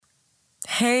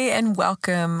Hey and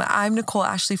welcome. I'm Nicole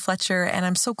Ashley Fletcher, and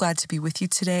I'm so glad to be with you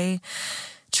today.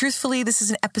 Truthfully, this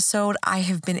is an episode I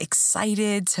have been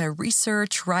excited to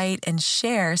research, write, and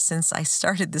share since I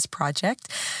started this project,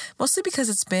 mostly because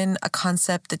it's been a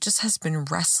concept that just has been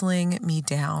wrestling me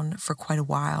down for quite a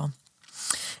while.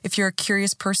 If you're a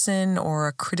curious person or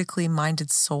a critically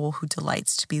minded soul who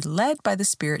delights to be led by the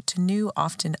Spirit to new,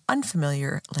 often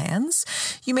unfamiliar lands,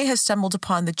 you may have stumbled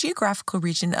upon the geographical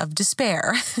region of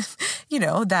despair. You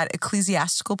know, that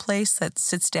ecclesiastical place that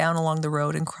sits down along the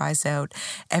road and cries out,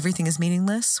 "Everything is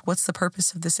meaningless. What's the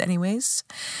purpose of this anyways?"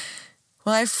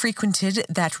 Well, I've frequented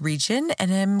that region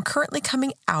and am currently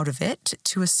coming out of it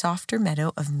to a softer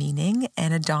meadow of meaning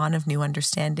and a dawn of new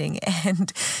understanding.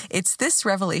 And it's this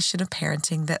revelation of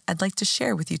parenting that I'd like to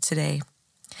share with you today.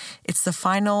 It's the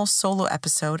final solo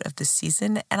episode of this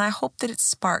season, and I hope that it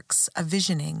sparks a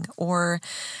visioning or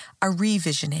a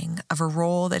revisioning of a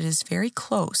role that is very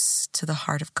close to the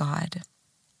heart of God.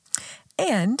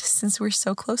 And since we're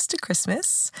so close to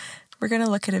Christmas, we're going to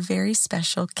look at a very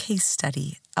special case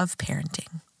study of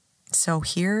parenting. So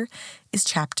here is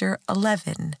chapter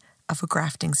 11 of A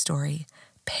Grafting Story,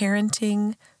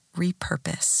 Parenting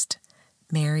Repurposed,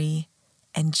 Mary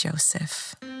and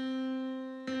Joseph.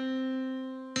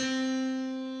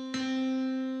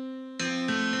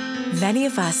 Many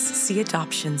of us see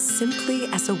adoption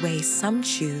simply as a way some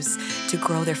choose to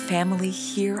grow their family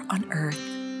here on earth.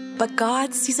 But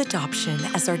God sees adoption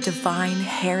as our divine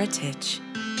heritage.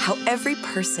 How every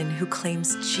person who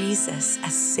claims Jesus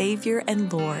as Savior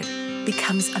and Lord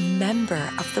becomes a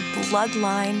member of the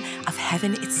bloodline of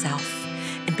heaven itself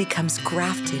and becomes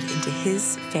grafted into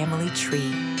His family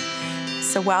tree.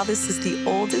 So while this is the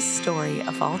oldest story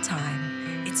of all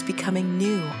time, it's becoming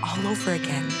new all over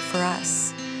again for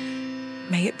us.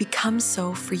 May it become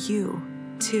so for you,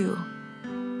 too.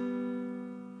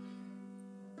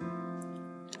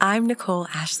 I'm Nicole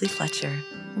Ashley Fletcher.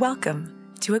 Welcome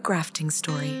to A Grafting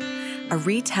Story, a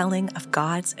retelling of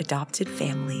God's adopted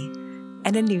family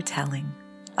and a new telling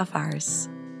of ours.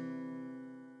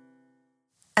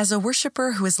 As a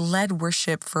worshiper who has led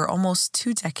worship for almost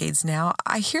 2 decades now,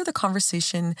 I hear the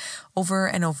conversation over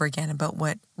and over again about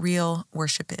what real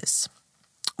worship is.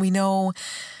 We know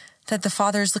that the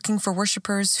Father is looking for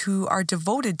worshipers who are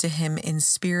devoted to Him in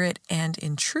spirit and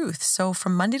in truth. So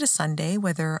from Monday to Sunday,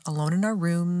 whether alone in our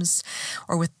rooms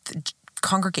or with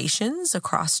congregations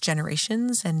across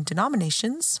generations and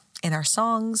denominations, in our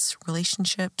songs,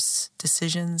 relationships,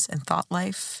 decisions, and thought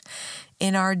life,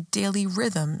 in our daily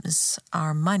rhythms,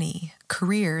 our money,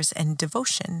 careers, and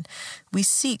devotion, we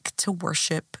seek to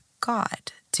worship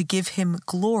God, to give Him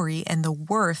glory and the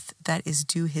worth that is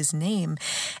due His name.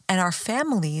 And our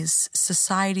families,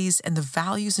 societies, and the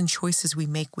values and choices we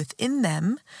make within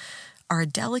them are a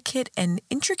delicate and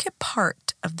intricate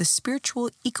part of the spiritual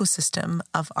ecosystem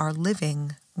of our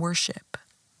living worship.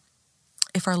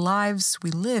 If our lives we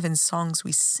live and songs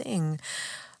we sing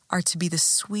are to be the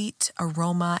sweet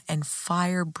aroma and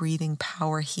fire-breathing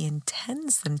power He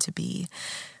intends them to be,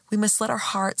 we must let our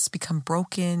hearts become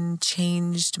broken,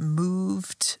 changed,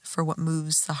 moved for what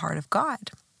moves the heart of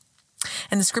God.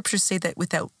 And the scriptures say that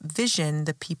without vision,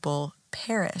 the people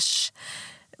perish.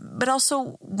 But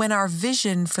also, when our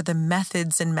vision for the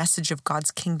methods and message of God's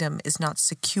kingdom is not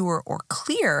secure or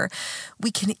clear,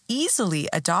 we can easily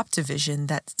adopt a vision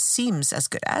that seems as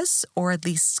good as, or at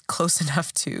least close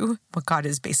enough to, what God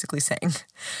is basically saying.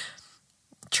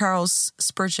 Charles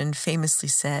Spurgeon famously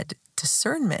said,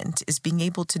 "Discernment is being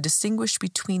able to distinguish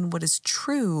between what is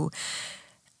true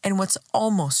and what's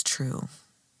almost true."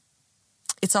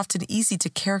 It's often easy to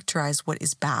characterize what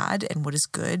is bad and what is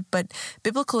good, but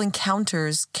biblical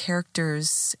encounters,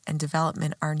 characters, and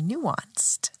development are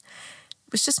nuanced,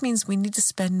 which just means we need to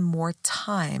spend more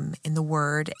time in the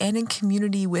Word and in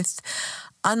community with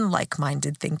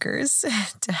unlike-minded thinkers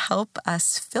to help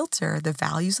us filter the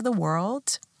values of the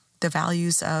world, the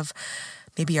values of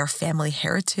maybe our family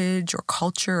heritage or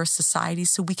culture or society,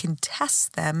 so we can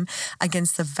test them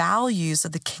against the values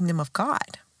of the kingdom of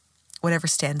God. Whatever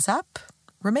stands up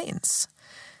remains.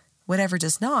 Whatever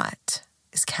does not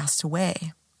is cast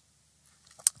away.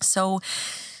 So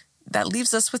that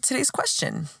leaves us with today's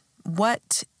question.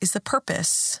 What is the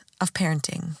purpose of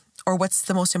parenting? Or what's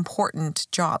the most important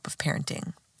job of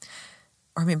parenting?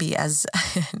 Or maybe as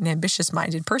an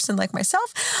ambitious-minded person like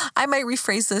myself, I might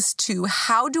rephrase this to,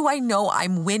 how do I know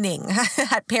I'm winning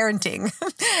at parenting?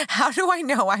 How do I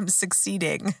know I'm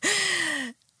succeeding?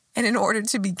 And in order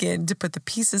to begin to put the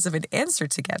pieces of an answer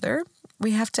together,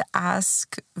 we have to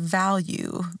ask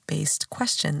value-based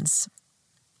questions.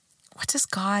 What does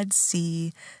God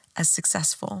see as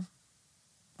successful?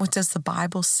 What does the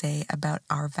Bible say about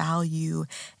our value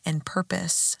and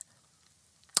purpose?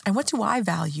 And what do I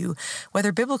value,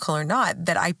 whether biblical or not,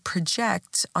 that I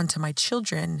project onto my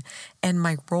children and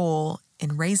my role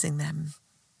in raising them?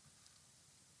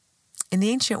 In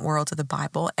the ancient world of the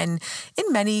Bible, and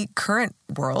in many current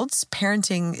worlds,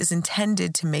 parenting is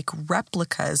intended to make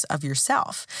replicas of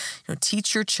yourself.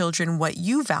 Teach your children what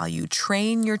you value,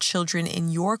 train your children in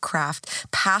your craft,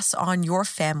 pass on your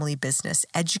family business,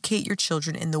 educate your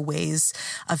children in the ways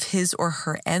of his or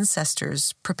her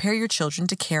ancestors, prepare your children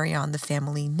to carry on the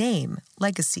family name,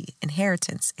 legacy,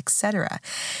 inheritance, etc.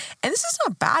 And this is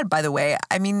not bad, by the way.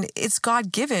 I mean, it's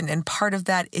God-given and part of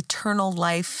that eternal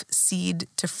life, seed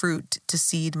to fruit to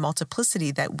seed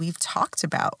multiplicity that we've talked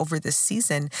about over this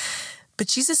season. But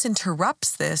Jesus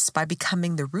interrupts this by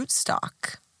becoming the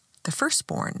rootstock, the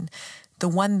firstborn, the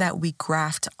one that we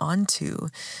graft onto.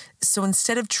 So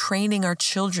instead of training our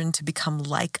children to become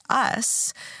like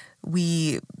us,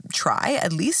 we try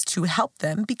at least to help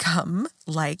them become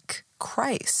like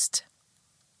Christ.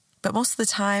 But most of the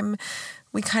time,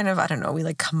 we kind of,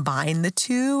 we combine the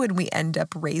two and we end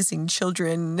up raising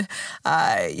children,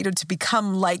 to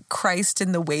become like Christ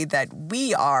in the way that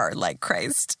we are like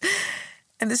Christ.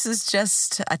 And this is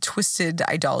just a twisted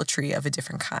idolatry of a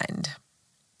different kind.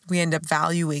 We end up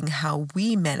valuing how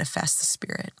we manifest the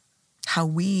Spirit, how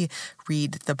we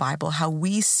read the Bible, how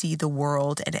we see the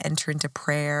world and enter into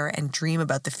prayer and dream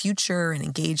about the future and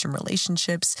engage in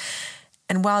relationships.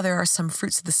 And while there are some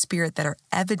fruits of the Spirit that are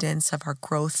evidence of our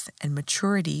growth and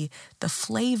maturity, the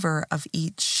flavor of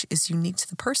each is unique to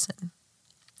the person.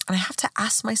 And I have to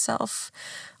ask myself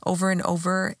over and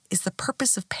over, is the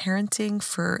purpose of parenting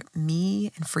for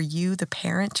me and for you, the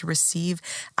parent, to receive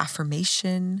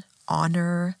affirmation,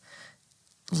 honor,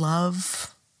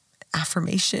 love,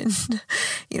 affirmation,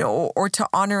 or to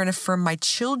honor and affirm my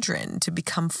children to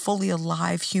become fully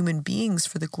alive human beings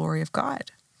for the glory of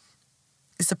God?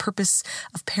 Is the purpose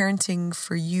of parenting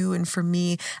for you and for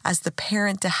me as the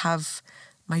parent to have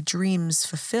my dreams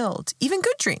fulfilled, even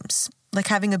good dreams, like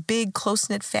having a big,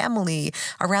 close-knit family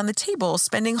around the table,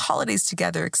 spending holidays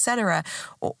together, etc.,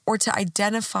 or to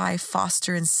identify,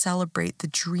 foster, and celebrate the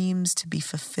dreams to be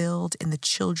fulfilled in the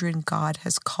children God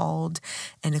has called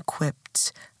and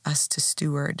equipped us to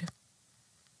steward?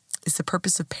 Is the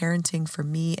purpose of parenting for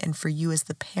me and for you as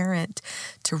the parent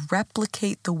to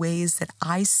replicate the ways that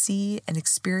I see and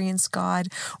experience God,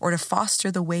 or to foster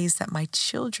the ways that my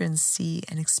children see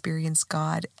and experience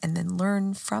God and then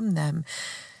learn from them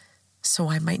so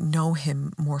I might know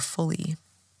him more fully?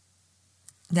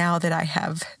 Now that I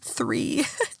have 3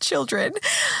 children,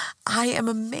 I am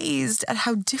amazed at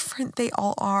how different they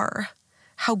all are,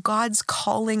 how God's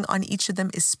calling on each of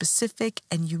them is specific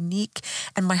and unique,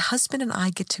 and my husband and I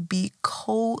get to be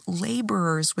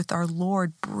co-laborers with our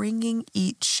Lord, bringing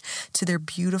each to their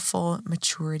beautiful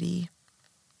maturity.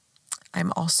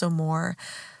 I'm also more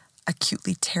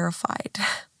acutely terrified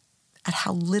at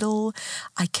how little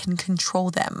I can control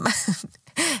them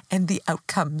and the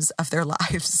outcomes of their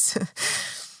lives,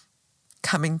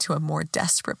 coming to a more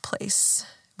desperate place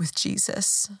with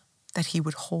Jesus, that he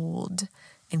would hold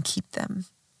and keep them.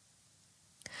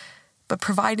 But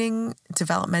providing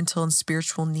developmental and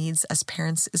spiritual needs as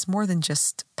parents is more than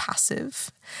just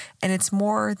passive, and it's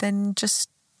more than just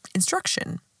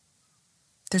instruction.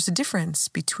 There's a difference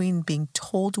between being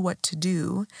told what to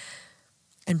do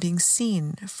and being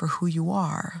seen for who you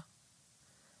are.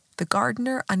 The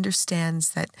gardener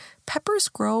understands that peppers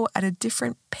grow at a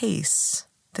different pace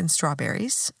than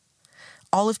strawberries.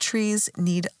 Olive trees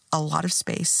need a lot of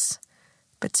space,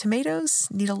 but tomatoes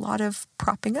need a lot of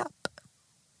propping up.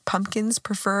 Pumpkins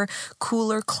prefer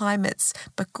cooler climates,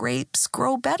 but grapes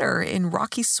grow better in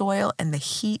rocky soil and the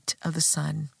heat of the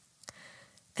sun.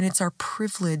 And it's our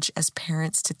privilege as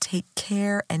parents to take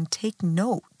care and take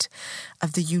note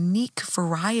of the unique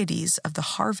varieties of the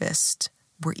harvest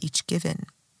we're each given.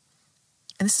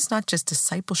 And this is not just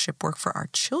discipleship work for our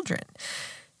children.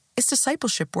 It's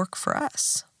discipleship work for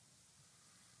us.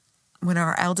 When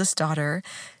our eldest daughter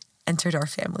entered our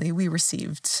family, we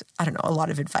received, a lot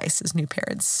of advice as new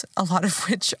parents, a lot of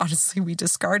which, honestly, we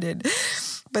discarded.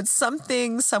 But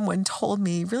something someone told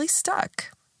me really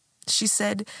stuck. She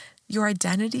said, your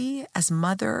identity as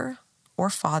mother or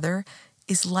father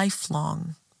is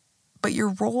lifelong, but your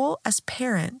role as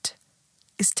parent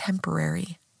is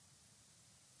temporary.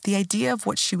 The idea of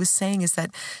what she was saying is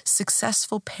that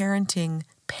successful parenting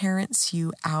parents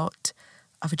you out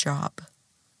of a job.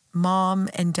 mom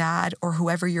and dad, or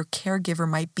whoever your caregiver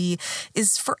might be,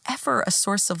 is forever a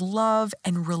source of love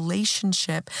and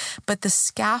relationship. But the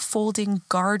scaffolding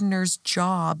gardener's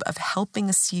job of helping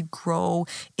a seed grow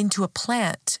into a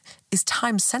plant is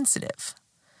time sensitive.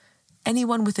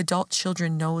 Anyone with adult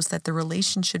children knows that the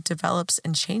relationship develops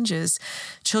and changes.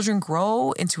 Children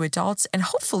grow into adults, and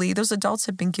hopefully those adults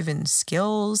have been given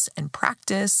skills and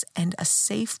practice and a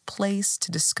safe place to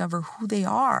discover who they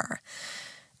are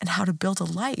and how to build a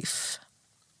life.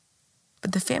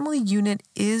 But the family unit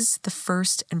is the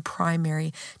first and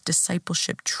primary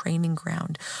discipleship training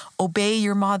ground. Obey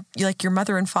your like your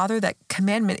mother and father, that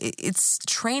commandment, it's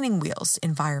training wheels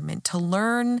environment to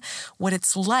learn what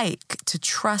it's like to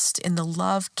trust in the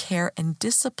love, care, and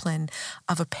discipline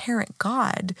of a parent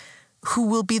God who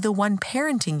will be the one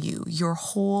parenting you your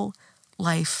whole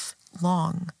life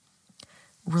long.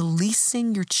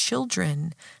 Releasing your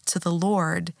children to the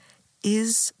Lord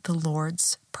is the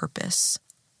Lord's purpose.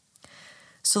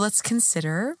 So let's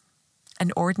consider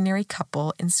an ordinary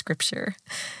couple in Scripture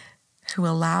who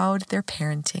allowed their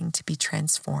parenting to be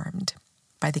transformed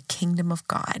by the kingdom of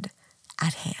God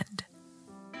at hand.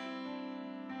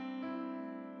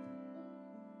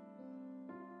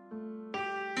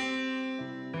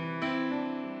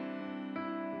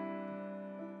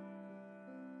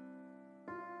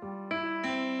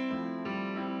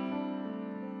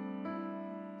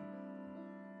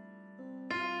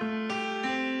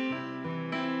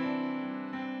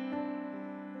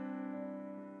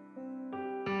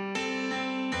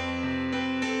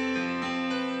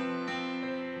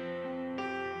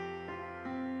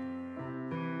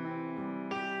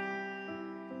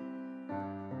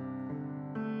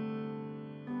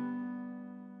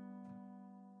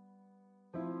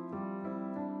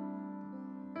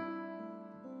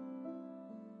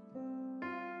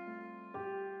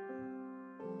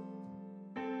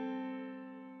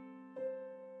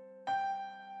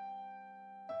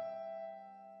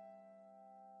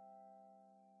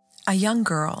 A young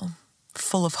girl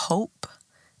full of hope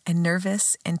and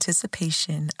nervous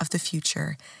anticipation of the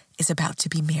future is about to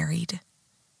be married.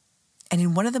 And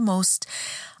in one of the most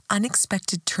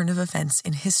unexpected turn of events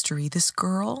in history, this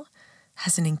girl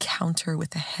has an encounter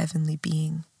with a heavenly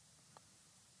being.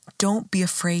 Don't be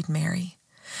afraid, Mary.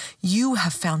 You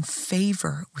have found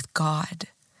favor with God.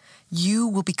 You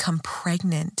will become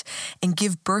pregnant and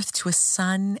give birth to a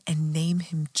son and name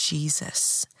him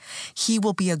Jesus. He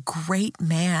will be a great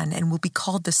man and will be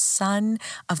called the Son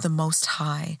of the Most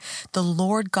High. The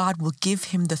Lord God will give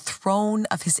him the throne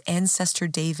of his ancestor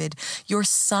David. Your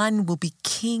son will be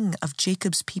king of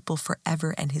Jacob's people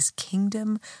forever, and his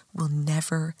kingdom will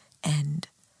never end.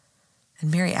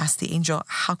 And Mary asked the angel,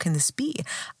 "How can this be?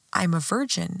 I'm a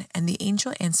virgin." And the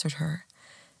angel answered her,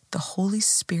 "The Holy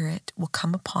Spirit will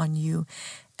come upon you,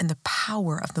 and the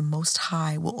power of the Most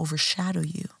High will overshadow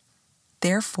you.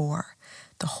 Therefore,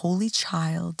 the Holy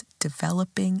Child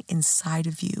developing inside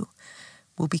of you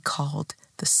will be called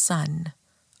the Son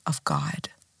of God."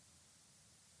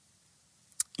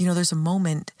 You know, there's a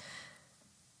moment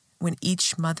when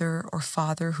each mother or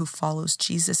father who follows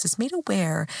Jesus is made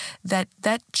aware that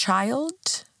that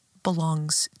child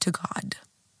belongs to God.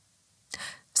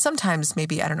 Sometimes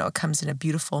maybe, it comes in a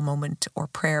beautiful moment or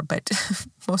prayer, but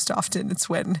most often it's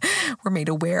when we're made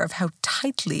aware of how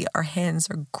tightly our hands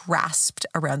are grasped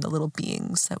around the little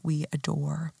beings that we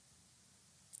adore.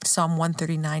 Psalm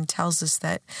 139 tells us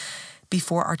that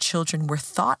before our children were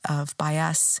thought of by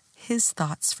us, his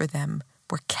thoughts for them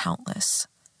were countless.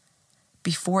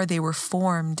 Before they were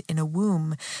formed in a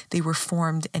womb, they were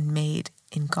formed and made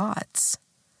in God's.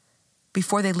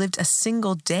 Before they lived a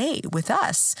single day with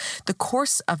us, the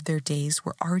course of their days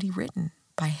were already written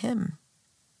by him.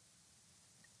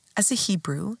 As a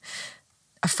Hebrew,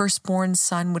 a firstborn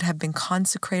son would have been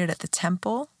consecrated at the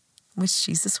temple, which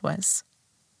Jesus was.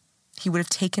 He would have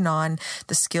taken on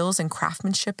the skills and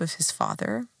craftsmanship of his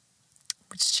father,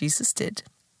 which Jesus did.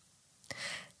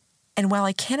 And while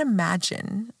I can't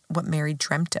imagine what Mary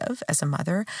dreamt of as a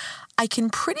mother, I can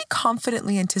pretty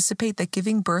confidently anticipate that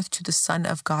giving birth to the Son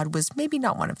of God was maybe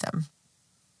not one of them.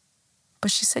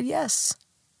 But she said yes,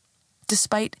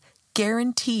 despite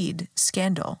guaranteed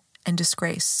scandal and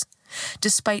disgrace,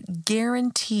 despite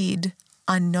guaranteed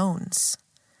unknowns.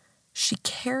 She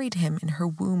carried him in her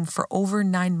womb for over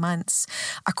 9 months,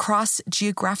 across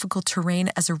geographical terrain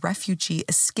as a refugee,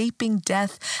 escaping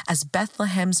death as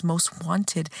Bethlehem's most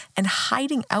wanted, and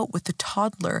hiding out with the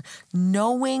toddler,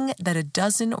 knowing that a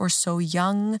dozen or so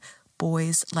young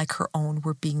boys like her own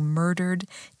were being murdered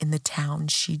in the town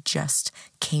she just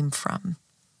came from.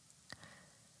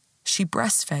 She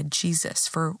breastfed Jesus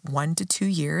for 1 to 2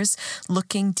 years,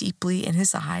 looking deeply in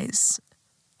his eyes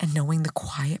and knowing the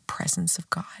quiet presence of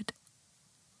God.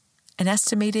 And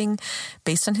estimating,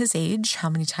 based on his age, how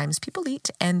many times people eat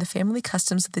and the family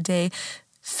customs of the day,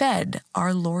 fed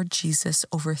our Lord Jesus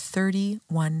over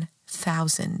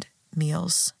 31,000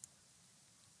 meals.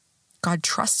 God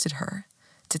trusted her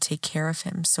to take care of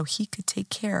him so he could take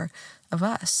care of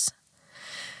us.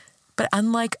 But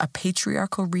unlike a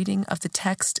patriarchal reading of the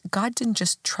text, God didn't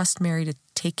just trust Mary to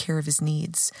take care of his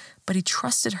needs, but he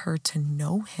trusted her to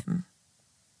know him,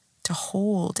 to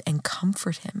hold and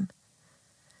comfort him,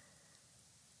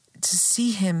 to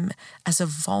see him as a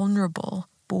vulnerable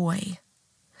boy,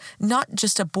 not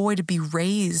just a boy to be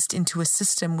raised into a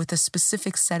system with a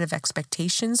specific set of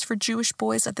expectations for Jewish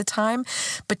boys at the time,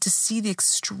 but to see the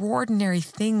extraordinary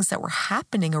things that were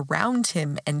happening around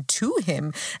him and to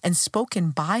him and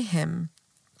spoken by him,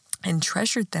 and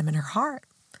treasured them in her heart.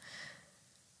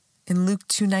 In Luke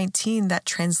 2:19, that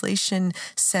translation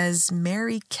says,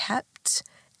 Mary kept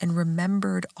and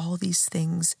remembered all these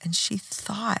things, and she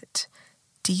thought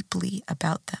deeply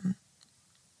about them.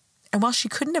 And while she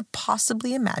couldn't have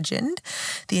possibly imagined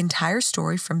the entire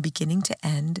story from beginning to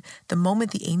end, the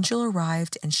moment the angel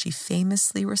arrived and she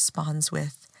famously responds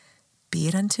with, "Be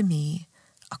it unto me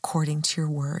according to your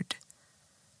word,"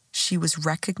 she was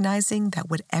recognizing that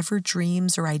whatever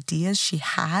dreams or ideas she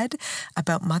had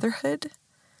about motherhood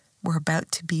were about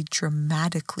to be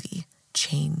dramatically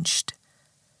changed.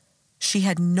 She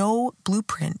had no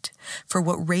blueprint for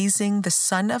what raising the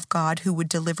Son of God who would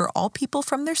deliver all people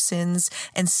from their sins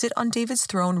and sit on David's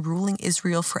throne ruling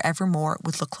Israel forevermore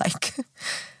would look like.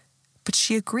 But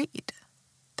she agreed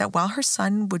that while her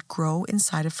son would grow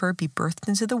inside of her, be birthed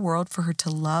into the world for her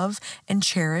to love and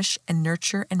cherish and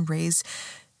nurture and raise,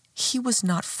 he was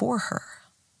not for her.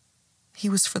 He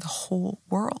was for the whole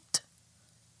world.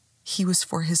 He was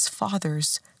for his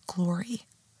Father's glory.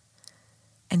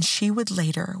 And she would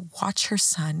later watch her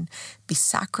son be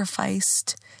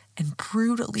sacrificed and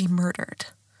brutally murdered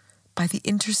by the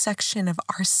intersection of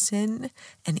our sin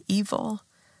and evil,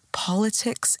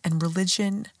 politics and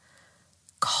religion,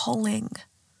 calling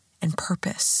and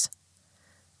purpose.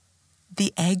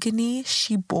 The agony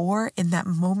she bore in that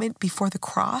moment before the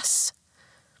cross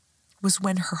was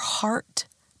when her heart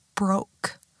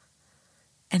broke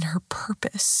and her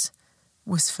purpose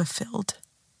was fulfilled.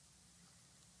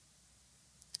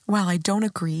 While I don't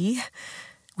agree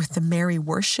with the Mary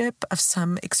worship of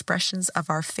some expressions of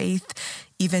our faith,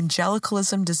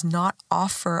 evangelicalism does not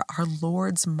offer our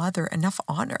Lord's mother enough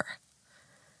honor.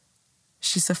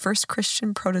 She's the first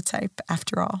Christian prototype,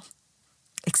 after all,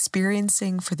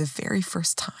 experiencing for the very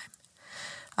first time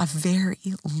a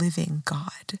very living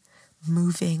God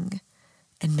moving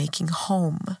and making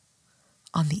home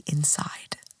on the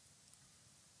inside.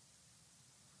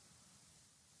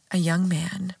 A young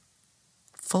man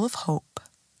full of hope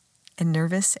and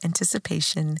nervous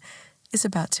anticipation is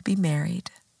about to be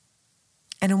married.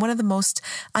 And in one of the most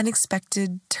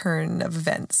unexpected turn of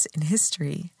events in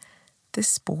history,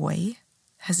 this boy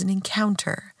has an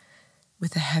encounter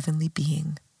with a heavenly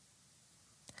being.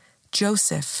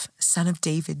 Joseph, son of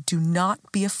David, do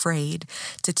not be afraid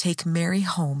to take Mary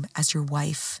home as your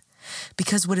wife,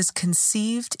 because what is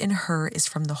conceived in her is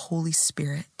from the Holy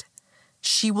Spirit.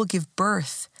 She will give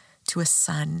birth to a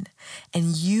son,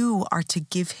 and you are to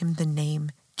give him the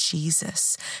name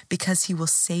Jesus, because he will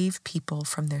save people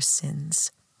from their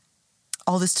sins.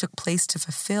 All this took place to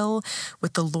fulfill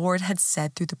what the Lord had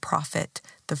said through the prophet,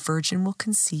 the virgin will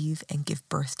conceive and give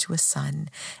birth to a son,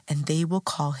 and they will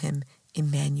call him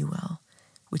Emmanuel,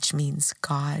 which means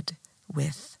God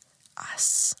with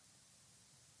us.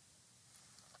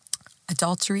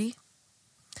 Adultery,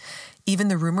 even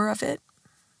the rumor of it,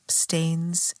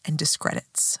 stains and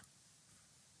discredits.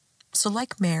 So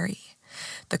like Mary,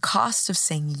 the cost of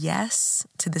saying yes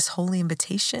to this holy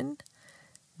invitation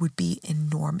would be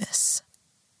enormous.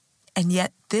 And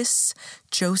yet this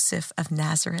Joseph of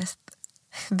Nazareth,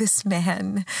 this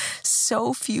man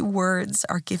so few words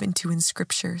are given to in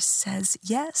Scripture, says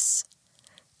yes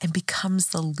and becomes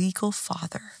the legal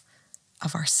father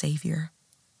of our Savior.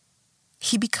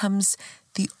 He becomes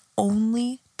the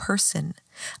only person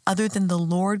other than the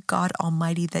Lord God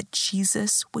Almighty that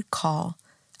Jesus would call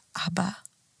Abba.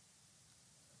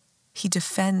 He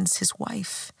defends his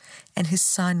wife and his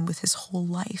son with his whole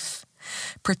life,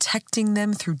 protecting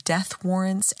them through death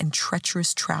warrants and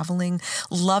treacherous traveling,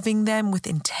 loving them with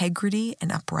integrity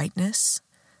and uprightness,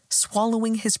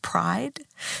 swallowing his pride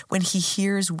when he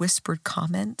hears whispered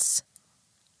comments,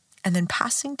 and then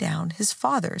passing down his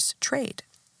father's trade.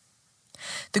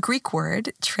 The Greek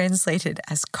word, translated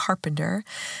as carpenter,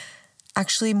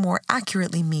 actually more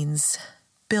accurately means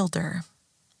builder.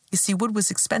 You see, wood was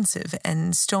expensive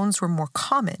and stones were more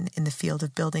common in the field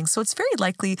of building, so it's very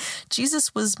likely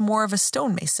Jesus was more of a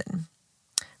stonemason.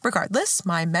 Regardless,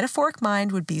 my metaphoric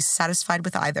mind would be satisfied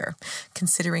with either,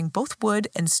 considering both wood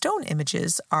and stone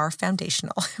images are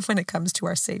foundational when it comes to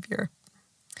our Savior.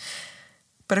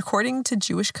 But according to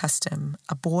Jewish custom,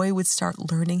 a boy would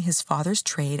start learning his father's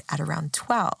trade at around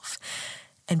 12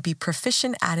 and be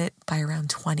proficient at it by around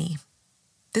 20.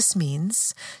 This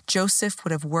means Joseph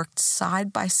would have worked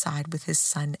side by side with his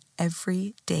son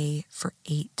every day for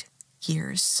 8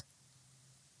 years,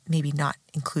 maybe not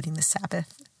including the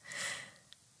Sabbath,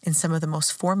 in some of the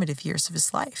most formative years of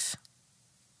his life.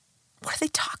 What do they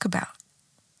talk about?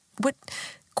 What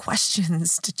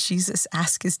questions did Jesus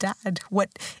ask his dad?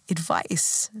 What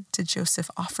advice did Joseph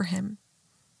offer him?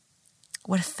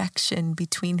 What affection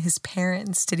between his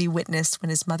parents did he witness when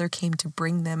his mother came to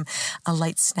bring them a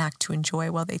light snack to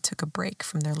enjoy while they took a break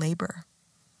from their labor?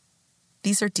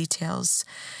 These are details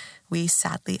we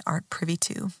sadly aren't privy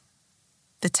to.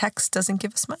 The text doesn't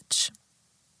give us much,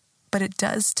 but it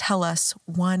does tell us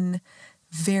one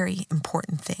very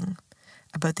important thing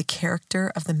about the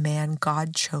character of the man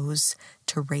God chose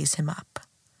to raise him up.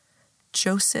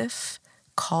 Joseph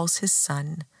calls his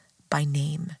son by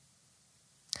name.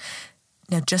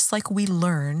 Now, just like we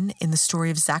learn in the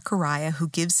story of Zechariah, who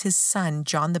gives his son,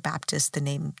 John the Baptist, the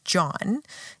name John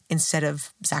instead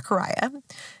of Zechariah,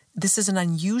 this is an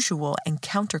unusual and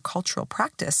countercultural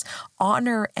practice.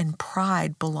 Honor and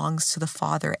pride belongs to the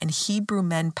father, and Hebrew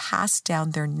men passed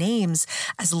down their names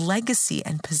as legacy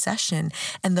and possession,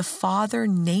 and the father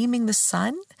naming the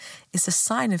son is a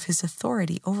sign of his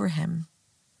authority over him.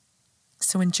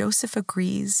 So when Joseph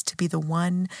agrees to be the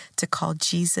one to call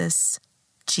Jesus,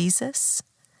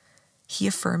 he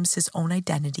affirms his own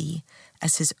identity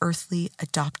as his earthly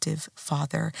adoptive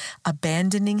father,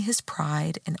 abandoning his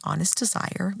pride and honest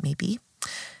desire, maybe,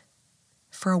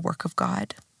 for a work of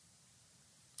God.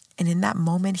 And in that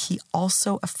moment, he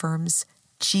also affirms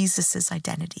Jesus'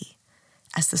 identity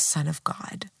as the Son of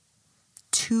God.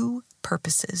 2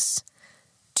 purposes,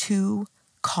 2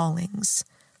 callings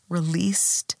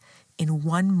released in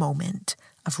one moment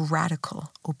of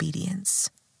radical obedience.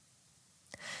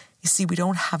 You see, we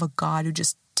don't have a God who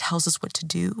just tells us what to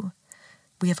do.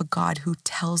 We have a God who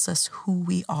tells us who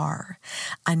we are,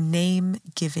 a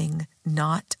name-giving,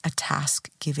 not a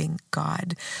task-giving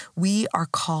God. We are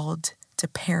called to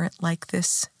parent like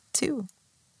this too.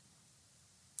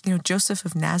 You know, Joseph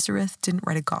of Nazareth didn't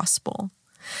write a gospel.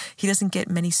 He doesn't get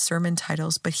many sermon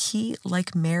titles, but he,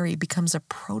 like Mary, becomes a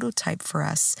prototype for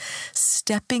us,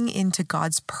 stepping into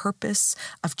God's purpose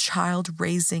of child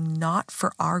raising, not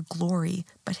for our glory,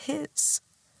 but his.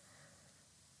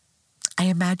 I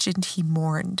imagined he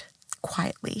mourned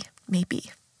quietly, maybe.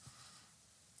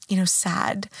 You know,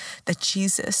 sad that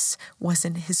Jesus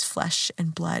wasn't his flesh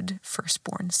and blood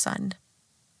firstborn son.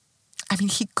 I mean,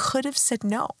 he could have said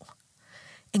no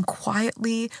and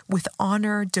quietly, with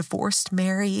honor, divorced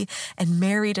Mary and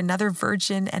married another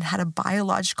virgin and had a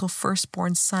biological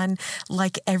firstborn son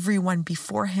like everyone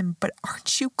before him. But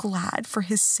aren't you glad for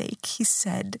his sake he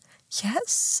said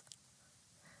yes?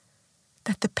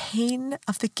 That the pain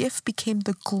of the gift became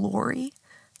the glory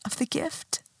of the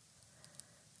gift?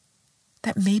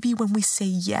 That maybe when we say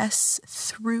yes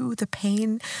through the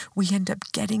pain, we end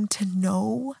up getting to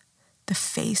know the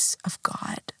face of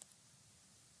God.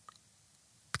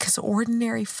 Because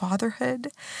ordinary fatherhood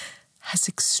has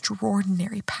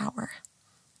extraordinary power.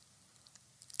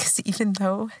 Because even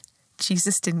though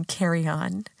Jesus didn't carry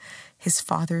on his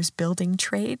father's building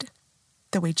trade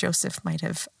the way Joseph might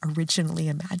have originally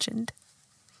imagined,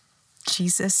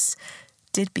 Jesus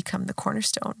did become the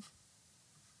cornerstone.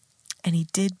 And he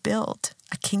did build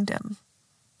a kingdom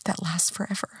that lasts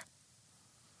forever.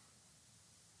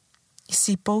 You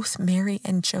see, both Mary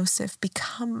and Joseph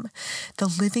become the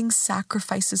living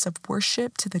sacrifices of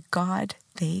worship to the God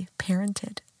they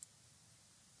parented.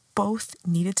 Both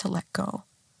needed to let go.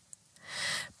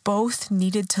 Both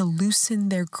needed to loosen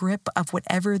their grip of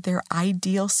whatever their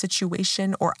ideal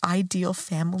situation or ideal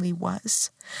family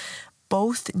was.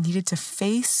 Both needed to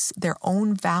face their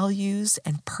own values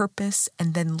and purpose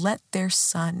and then let their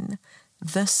son,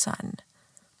 the Son,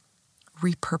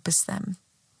 repurpose them.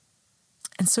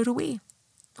 And so do we.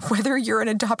 Whether you're an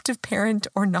adoptive parent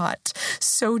or not,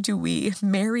 so do we.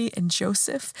 Mary and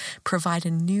Joseph provide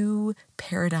a new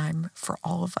paradigm for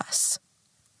all of us.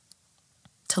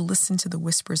 To listen to the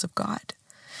whispers of God,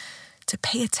 to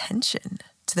pay attention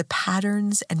to the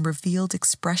patterns and revealed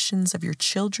expressions of your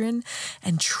children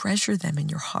and treasure them in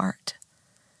your heart.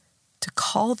 To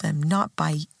call them not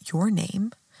by your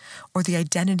name or the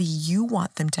identity you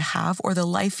want them to have, or the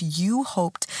life you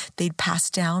hoped they'd pass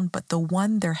down, but the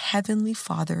one their heavenly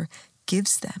Father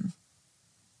gives them.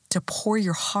 To pour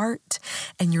your heart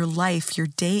and your life, your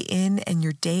day in and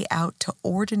your day out, to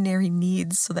ordinary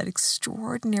needs so that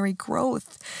extraordinary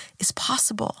growth is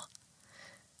possible.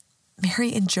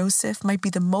 Mary and Joseph might be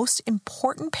the most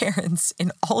important parents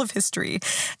in all of history,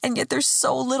 and yet there's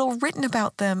so little written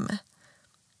about them.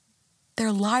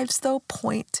 Their lives, though,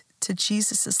 point to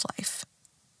Jesus' life.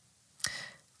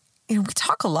 We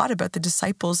talk a lot about the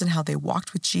disciples and how they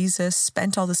walked with Jesus,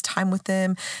 spent all this time with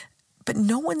him, but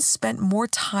no one spent more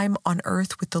time on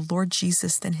earth with the Lord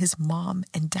Jesus than his mom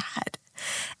and dad.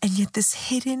 And yet this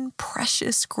hidden,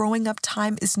 precious growing up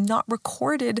time is not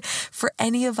recorded for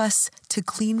any of us to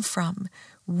glean from.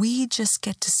 We just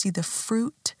get to see the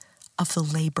fruit of the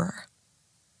labor.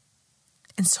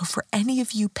 And so for any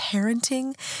of you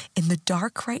parenting in the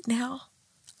dark right now,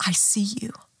 I see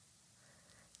you.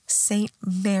 Saint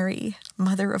Mary,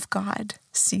 Mother of God,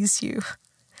 sees you.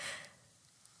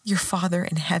 Your Father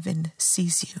in heaven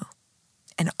sees you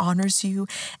and honors you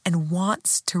and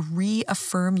wants to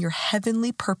reaffirm your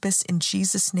heavenly purpose in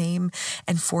Jesus' name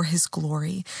and for his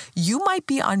glory. You might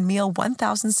be on meal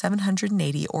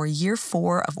 1,780 or year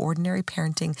 4 of ordinary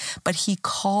parenting, but he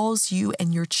calls you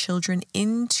and your children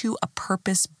into a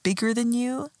purpose bigger than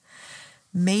you,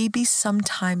 maybe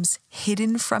sometimes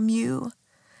hidden from you,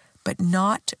 but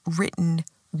not written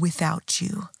without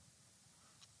you.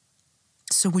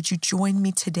 So would you join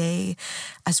me today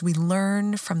as we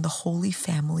learn from the Holy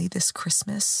Family this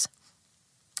Christmas?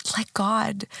 Let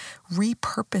God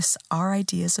repurpose our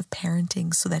ideas of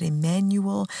parenting so that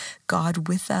Emmanuel, God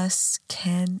with us,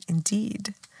 can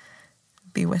indeed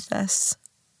be with us.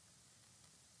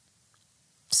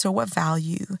 So what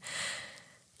value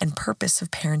and purpose of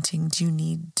parenting do you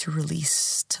need to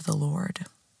release to the Lord?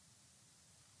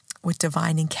 What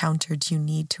divine encounter do you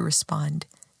need to respond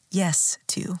yes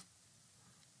to?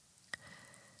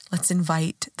 Let's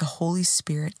invite the Holy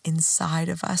Spirit inside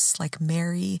of us like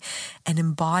Mary and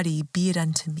embody, be it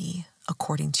unto me,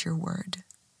 according to your word,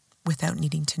 without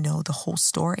needing to know the whole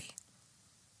story.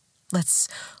 Let's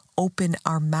open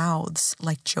our mouths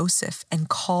like Joseph and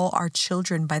call our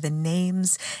children by the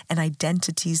names and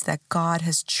identities that God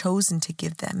has chosen to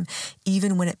give them,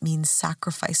 even when it means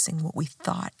sacrificing what we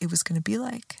thought it was going to be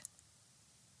like.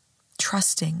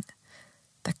 Trusting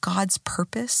that God's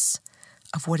purpose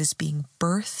of what is being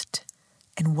birthed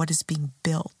and what is being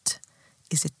built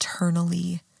is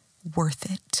eternally worth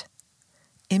it,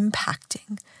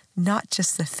 impacting not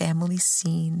just the family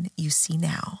scene you see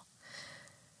now,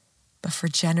 but for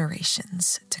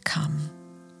generations to come.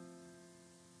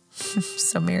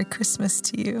 So Merry Christmas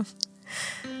to you.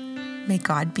 May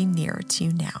God be nearer to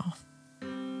you now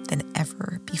than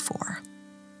ever before.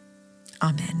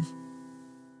 Amen.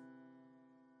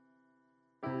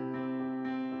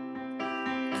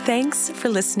 Thanks for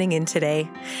listening in today.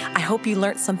 I hope you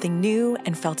learned something new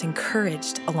and felt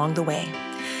encouraged along the way.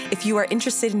 If you are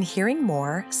interested in hearing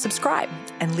more, subscribe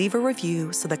and leave a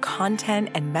review so the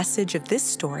content and message of this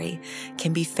story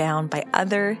can be found by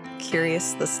other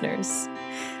curious listeners.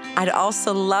 I'd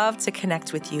also love to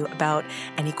connect with you about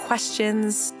any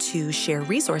questions, to share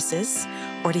resources,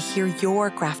 or to hear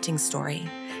your grafting story.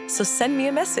 So send me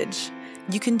a message.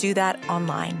 You can do that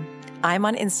online. I'm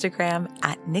on Instagram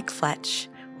at nickfletch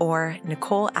or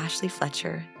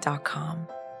NicoleAshleyFletcher.com.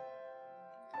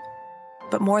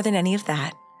 But more than any of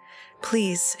that,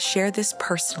 please share this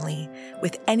personally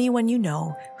with anyone you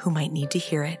know who might need to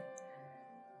hear it.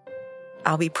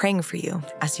 I'll be praying for you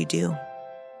as you do.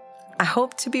 I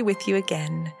hope to be with you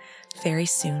again very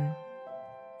soon.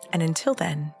 And until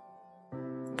then,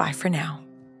 bye for now.